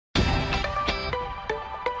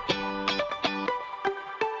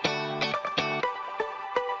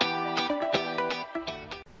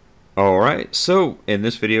Alright, so in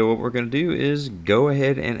this video what we're going to do is go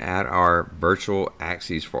ahead and add our virtual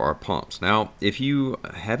axes for our pumps. Now if you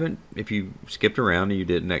skipped around and you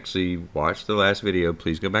didn't actually watch the last video,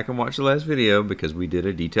 please go back and watch the last video because we did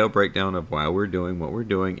a detailed breakdown of why we're doing what we're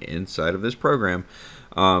doing inside of this program.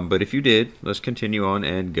 But if you did, let's continue on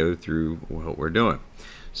and go through what we're doing.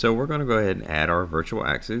 So we're going to go ahead and add our virtual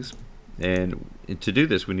axes. And to do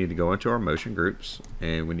this, we need to go into our motion groups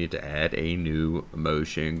and we need to add a new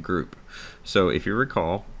motion group. So if you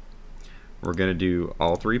recall, we're going to do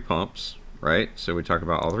all three pumps, right? So we talk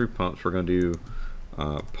about all three pumps. We're going to do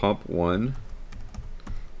pump 1,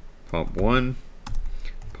 pump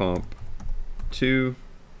 2,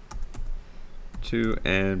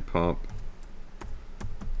 and pump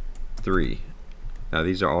 3. Now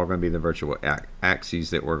these are all going to be the virtual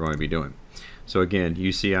axes that we're going to be doing. So again,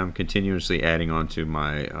 you see I'm continuously adding on to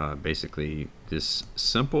my basically this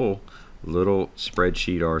simple little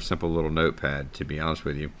spreadsheet or simple little notepad, to be honest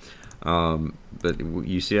with you. But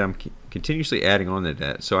you see I'm continuously adding on to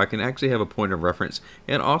that so I can actually have a point of reference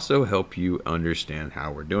and also help you understand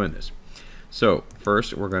how we're doing this. So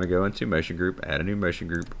first we're going to go into motion group, add a new motion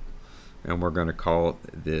group, and we're going to call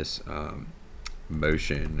this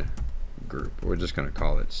motion group. We're just going to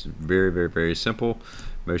call it very simple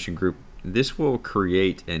motion group. This will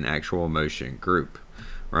create an actual motion group,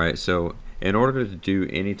 right? So in order to do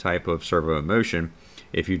any type of servo motion,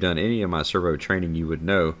 if you've done any of my servo training, you would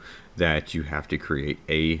know that you have to create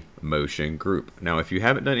a motion group. Now if you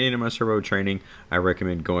haven't done any of my servo training, I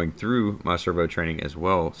recommend going through my servo training as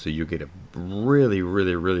well so you get a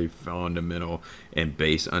really fundamental and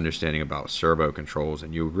base understanding about servo controls,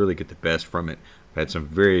 and you'll really get the best from it. I've had some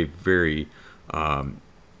very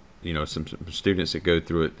some students that go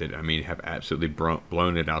through it that have absolutely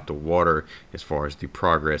blown it out the water as far as the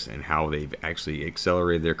progress and how they've actually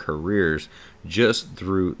accelerated their careers just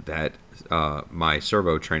through that my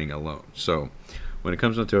servo training alone. So when it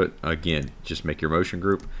comes down to it, again, just make your motion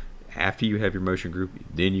group. After you have your motion group,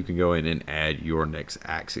 then you can go in and add your next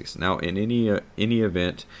axis. Now in any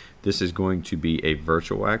event, this is going to be a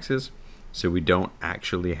virtual axis, so we don't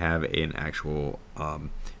actually have an actual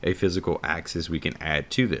a physical axis we can add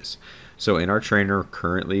to this. So in our trainer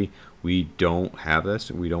currently we don't have this.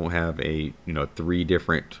 We don't have a 3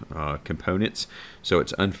 different components, so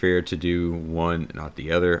it's unfair to do one not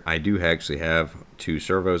the other. I do actually have 2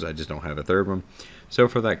 servos, I just don't have a third one. So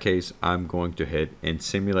for that case, I'm going to head and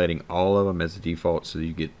simulating all of them as a default so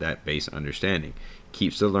you get that base understanding.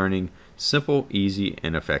 Keeps the learning simple, easy,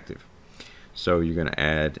 and effective. So you're going to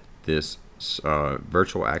add this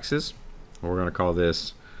virtual axis. We're going to call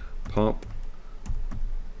this pump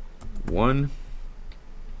 1,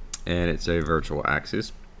 and it's a virtual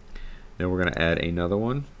axis. Then we're going to add another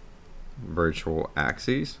one, virtual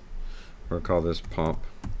axis. We're going to call this pump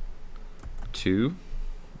 2,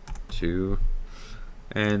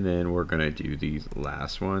 and then we're going to do the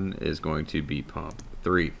last one is going to be pump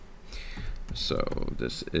 3. So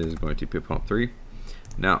this is going to be pump 3.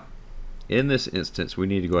 Now in this instance we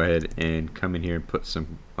need to go ahead and come in here and put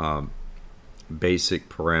some basic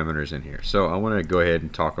parameters in here. So I want to go ahead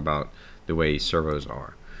and talk about the way servos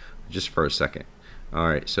are just for a second.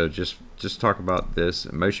 Alright, so just talk about this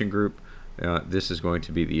motion group. This is going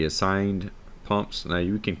to be the assigned pumps. Now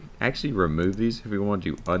you can actually remove these if we want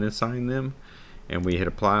to unassign them, and we hit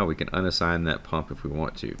apply. We can unassign that pump if we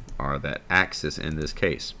want to, or that axis in this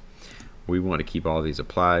case. We want to keep all these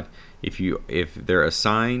applied. If they're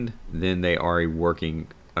assigned, then they are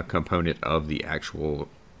a component of the actual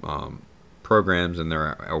programs, and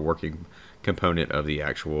they're a working component of the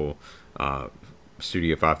actual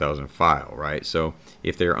Studio 5000 file, right? So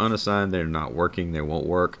if they're unassigned, they're not working, they won't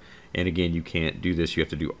work. And again, you can't do this, you have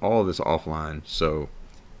to do all of this offline. So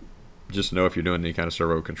just know if you're doing any kind of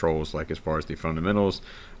servo controls, like as far as the fundamentals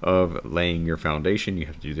of laying your foundation, you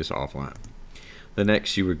have to do this offline. The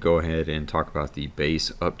next, you would go ahead and talk about the base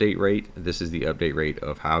update rate. This is the update rate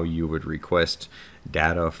of how you would request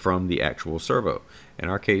data from the actual servo. In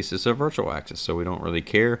our case, it's a virtual axis, so we don't really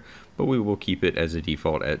care, but we will keep it as a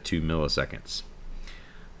default at 2 milliseconds.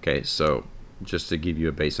 Okay, so just to give you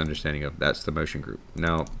a base understanding of that's the motion group.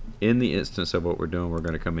 Now, in the instance of what we're doing, we're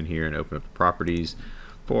going to come in here and open up the properties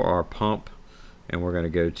for our pump, and we're going to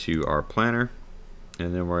go to our planner,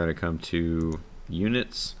 and then we're going to come to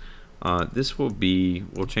units.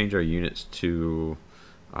 We'll change our units to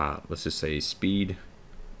let's just say speed.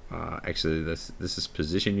 Actually this is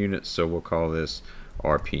position units, so we'll call this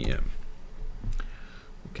RPM.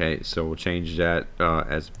 Okay, so we'll change that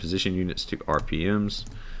as position units to RPMs.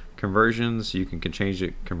 Conversions, you can change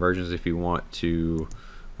it conversions if you want to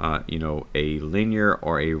a linear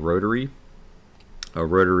or a rotary. a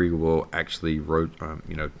rotary will actually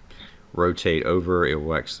rotate over. It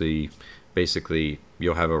will actually, basically,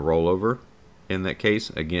 you'll have a rollover in that case.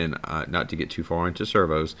 Again, not to get too far into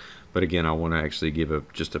servos, but again, I want to actually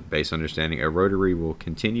give just a base understanding. A rotary will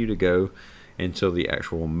continue to go until the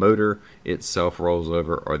actual motor itself rolls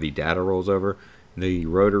over or the data rolls over. The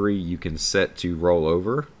rotary you can set to roll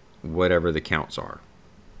over whatever the counts are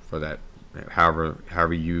for that,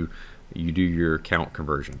 however you do your count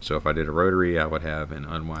conversion. So if I did a rotary, I would have an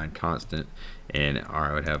unwind constant, or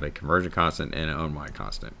I would have a conversion constant and an unwind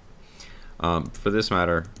constant. For this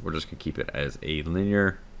matter, we're just going to keep it as a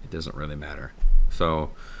linear. It doesn't really matter.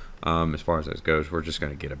 So as far as this goes, we're just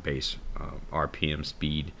going to get a base RPM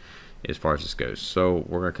speed as far as this goes. So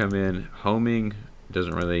we're going to come in homing. We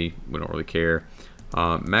don't really care.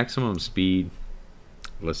 Maximum speed,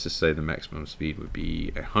 let's just say the maximum speed would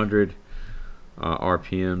be 100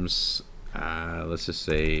 RPMs. Let's just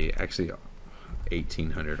say actually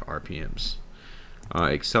 1800 RPMs.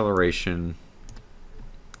 Acceleration,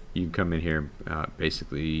 you can come in here,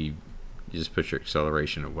 basically you just put your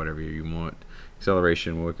acceleration of whatever you want.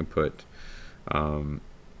 Acceleration, we can put,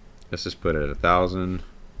 let's just put it at 1,000,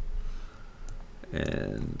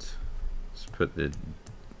 and let's put the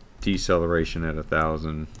deceleration at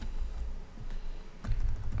 1,000,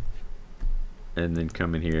 and then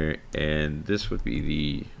come in here, and this would be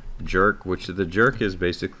the jerk, which the jerk is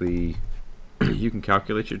basically you can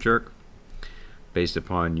calculate your jerk based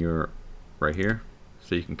upon your right here.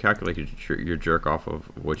 So you can calculate your jerk off of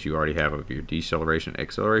what you already have of your deceleration,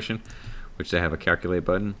 acceleration, which they have a calculate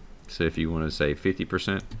button. So if you want to say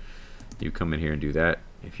 50%, you come in here and do that.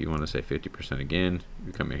 If you want to say 50% again,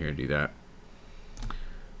 you come in here and do that.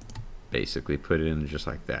 Basically put it in just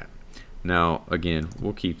like that. Now again,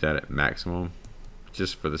 we'll keep that at maximum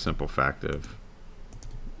just for the simple fact of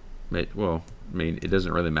it, well, I mean, it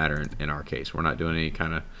doesn't really matter in our case. We're not doing any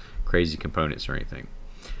kind of crazy components or anything.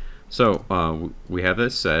 So we have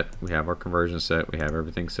this set, we have our conversion set, we have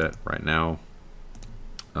everything set right now.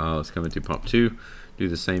 Let's come into pump 2, do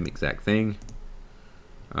the same exact thing.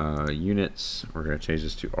 Units, we're going to change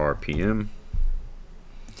this to RPM,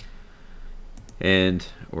 and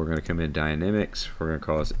we're going to come in dynamics. We're going to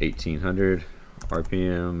call this 1800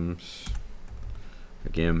 RPMs.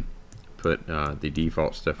 Again, put the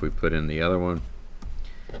default stuff we put in the other one,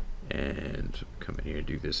 and come in here and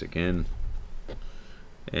do this again,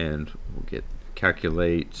 and we'll get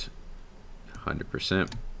calculate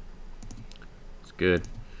 100%. It's good.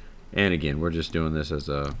 And again, we're just doing this as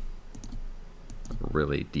a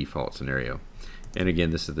really default scenario. And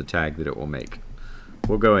again, this is the tag that it will make.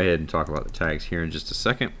 We'll go ahead and talk about the tags here in just a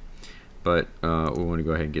second, but we want to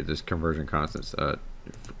go ahead and get this conversion constants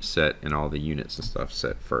set and all the units and stuff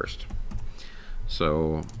set first.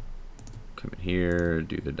 So come in here,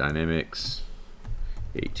 do the dynamics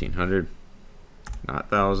 1800,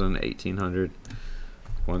 not 1000, 1800,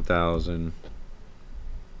 1000,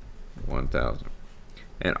 1000.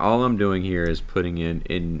 And all I'm doing here is putting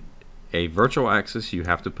in a virtual axis. You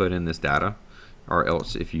have to put in this data, or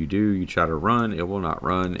else if you do, you try to run, it will not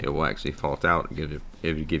run. It will actually fault out. It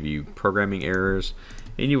will give you programming errors,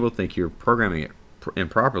 and you will think you're programming it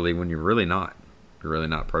improperly when you're really not. You're really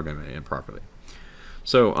not programming it improperly.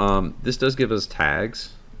 So this does give us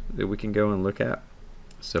tags that we can go and look at.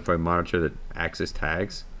 So if I monitor the axis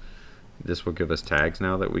tags, this will give us tags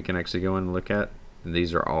now that we can actually go in and look at. And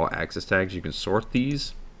these are all axis tags. You can sort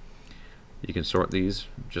these. You can sort these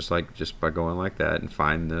just by going like that and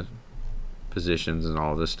find the positions and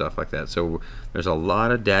all this stuff like that. So there's a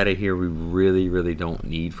lot of data here we really don't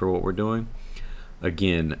need for what we're doing.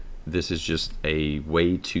 Again, this is just a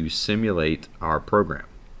way to simulate our program.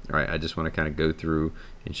 All right, I just want to kind of go through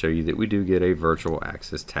and show you that we do get a virtual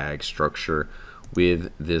axis tag structure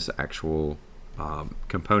with this actual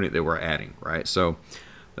component that we're adding, right? So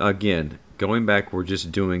again, going back, we're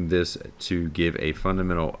just doing this to give a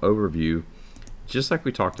fundamental overview, just like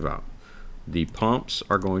we talked about. The pumps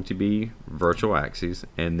are going to be virtual axes,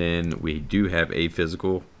 and then we do have a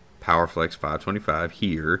physical PowerFlex 525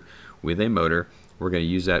 here with a motor. We're going to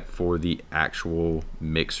use that for the actual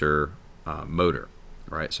mixer motor,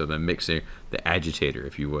 right? So the mixer, the agitator,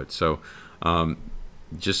 if you would. So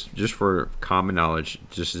just for common knowledge,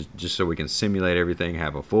 just so we can simulate everything,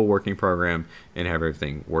 have a full working program, and have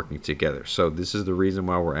everything working together. So this is the reason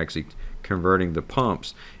why we're actually converting the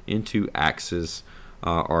pumps into axes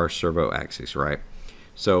or servo axes, right?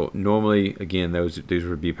 So normally, again, these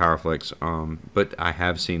would be PowerFlex, but I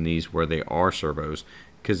have seen these where they are servos,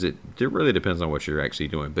 because it really depends on what you're actually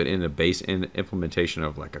doing. But in the base implementation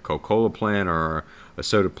of like a Coca-Cola plant or a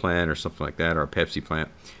soda plant or something like that, or a Pepsi plant,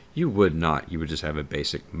 You would not. You would just have a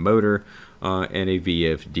basic motor and a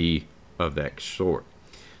VFD of that sort.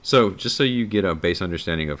 So just so you get a base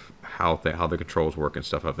understanding of how the controls work and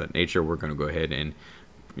stuff of that nature, we're going to go ahead and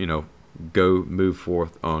move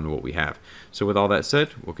forth on what we have. So with all that said,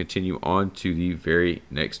 we'll continue on to the very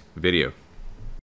next video.